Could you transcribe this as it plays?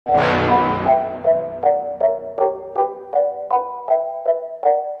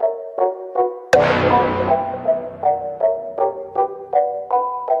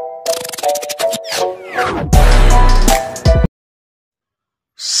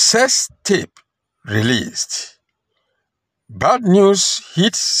Sex tape released. Bad news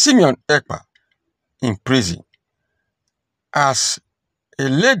hit Simeon Ekpa in prison as a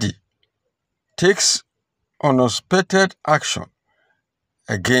lady takes unexpected action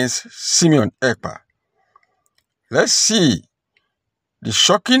against Simeon Ekpa. Let's see the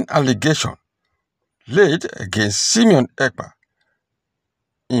shocking allegation laid against Simeon Ekpa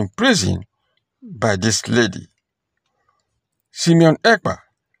in prison by this lady. Simeon Ekpa,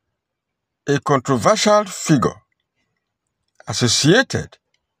 a controversial figure associated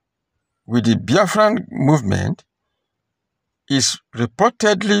with the Biafran movement, is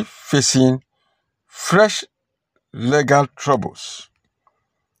reportedly facing fresh legal troubles.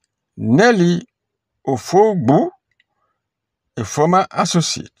 Ekpa Ofoegbu, a former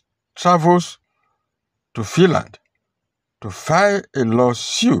associate, travels to Finland to file a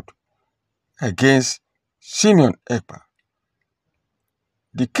lawsuit against Simeon Ekpa.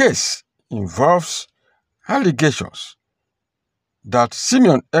 The case involves allegations that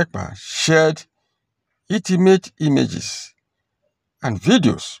Simeon Ekpa shared intimate images and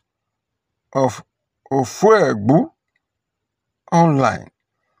videos of Ofoegbu online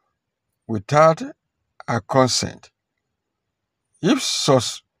without her consent. If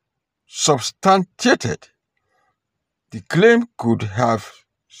substantiated, the claim could have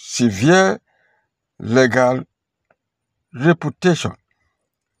severe legal reputation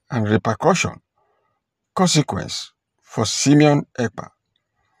and repercussion consequence for Simeon Ekpa,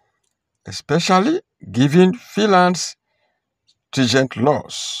 especially given Finland's stringent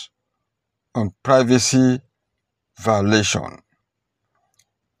laws on privacy violation.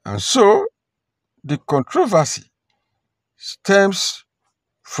 And so, the controversy stems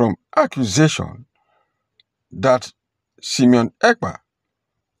from accusation that Simeon Ekpa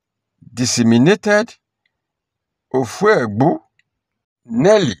disseminated Ofoegbu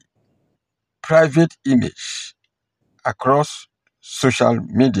private image across social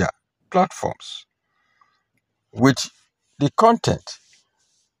media platforms, with the content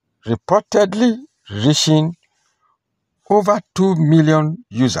reportedly reaching over 2 million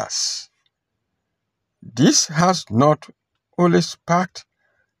users. This has not only sparked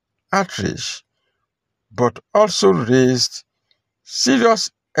outrage, but also raised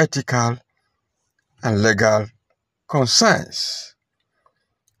serious ethical and legal concerns.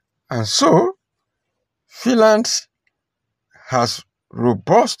 And so, Finland has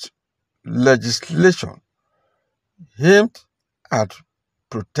robust legislation aimed at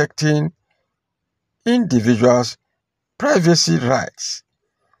protecting individuals' privacy rights,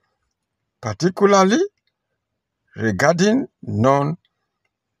 particularly regarding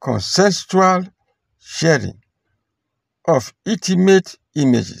non-consensual sharing of intimate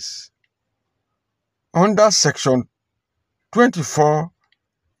images. Under Section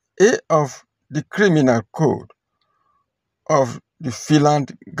 24A of the Criminal Code of the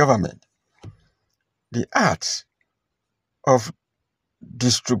Finland government, the act of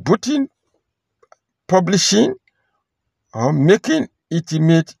distributing, publishing, or making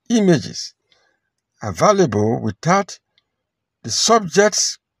intimate images available without the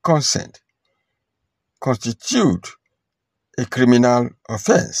subject's consent constitute a criminal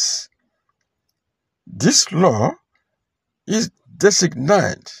offense. This law is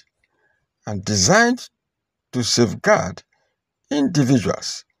designated and designed to safeguard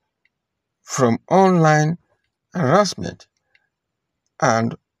individuals from online harassment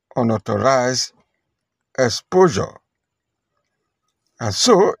and unauthorized exposure. And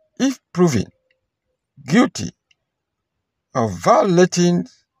so, if proven guilty of violating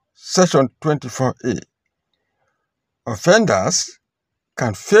Section 24A, offenders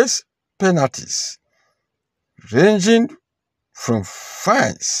can face penalties ranging from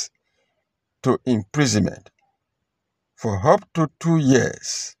fines to imprisonment for up to 2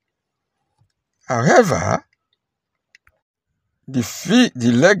 years. However, the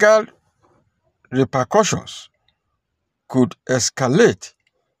legal repercussions could escalate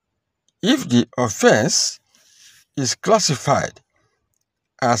if the offense is classified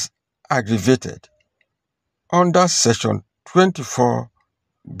as aggravated under Section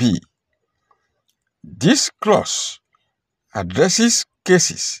 24B. This clause addresses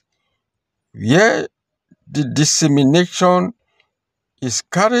cases where the dissemination is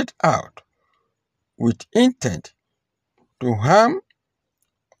carried out with intent to harm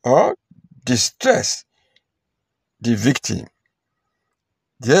or distress the victim,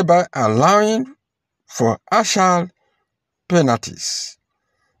 thereby allowing for harsher penalties,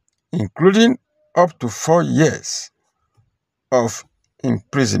 including up to 4 years of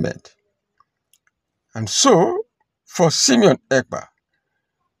imprisonment. And so, for Simeon Ekpa,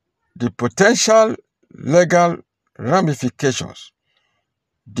 The potential legal ramifications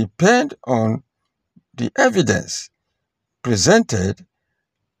depend on the evidence presented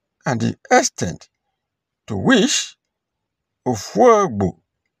and the extent to which Ofoegbu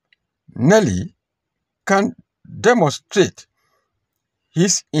Nelly can demonstrate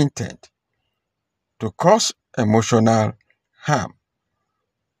his intent to cause emotional harm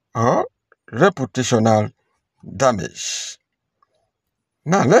or reputational damage.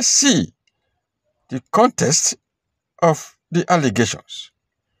 Now let's see the context of the allegations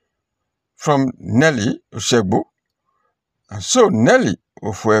from Nelly Ofoegbu. And so Nelly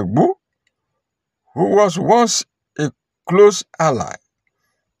Ofoegbu, who was once a close ally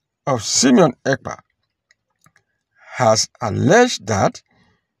of Simeon Ekpa, has alleged that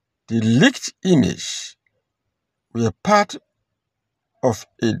the leaked image were part of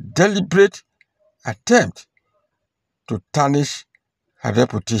a deliberate attempt to tarnish her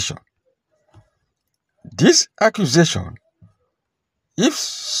reputation. This accusation, if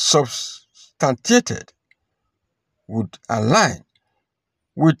substantiated, would align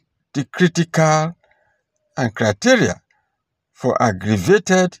with the critical and criteria for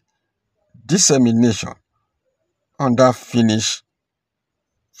aggravated dissemination under Finland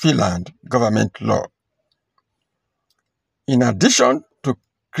government law. In addition to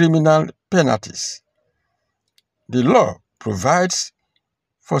criminal penalties, the law provides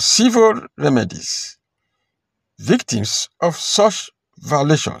for civil remedies. Victims of such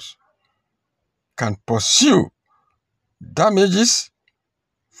violations can pursue damages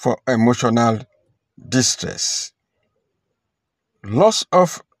for emotional distress, loss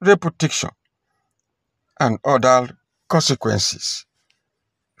of reputation, and other consequences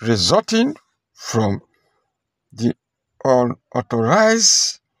resulting from the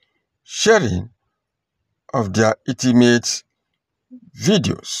unauthorized sharing of their intimate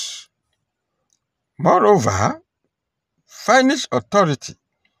videos. Moreover, Finnish authority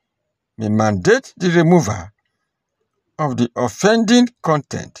may mandate the removal of the offending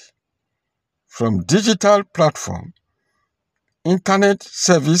content from digital platform, internet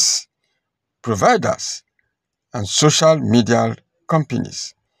service providers, and social media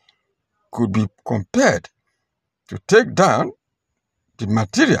companies could be compelled to take down the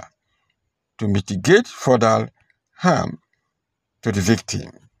material to mitigate further harm to the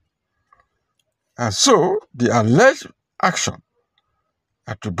victim. And so, the alleged action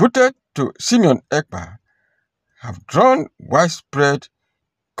attributed to Simeon Ekpa have drawn widespread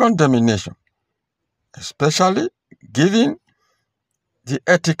condemnation, especially given the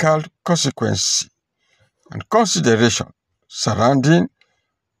ethical consequences and consideration surrounding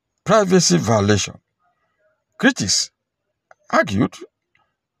privacy violation. Critics argued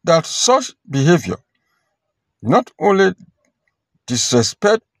that such behavior not only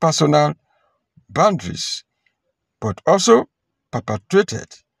disrespect personal boundaries, but also perpetuated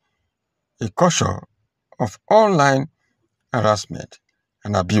a culture of online harassment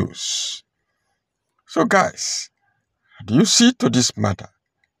and abuse. So guys, how do you see to this matter?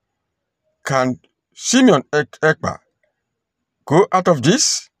 Can Simeon Ekpa go out of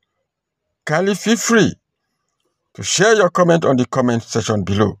this? Kindly feel free to share your comment on the comment section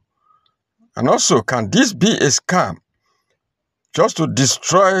below. And also, can this be a scam just to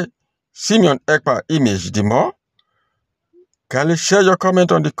destroy Simeon Ekpa image the more? Kindly share your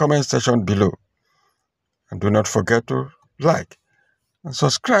comment on the comment section below. And do not forget to like and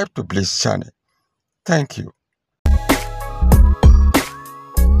subscribe to Bliss channel. Thank you.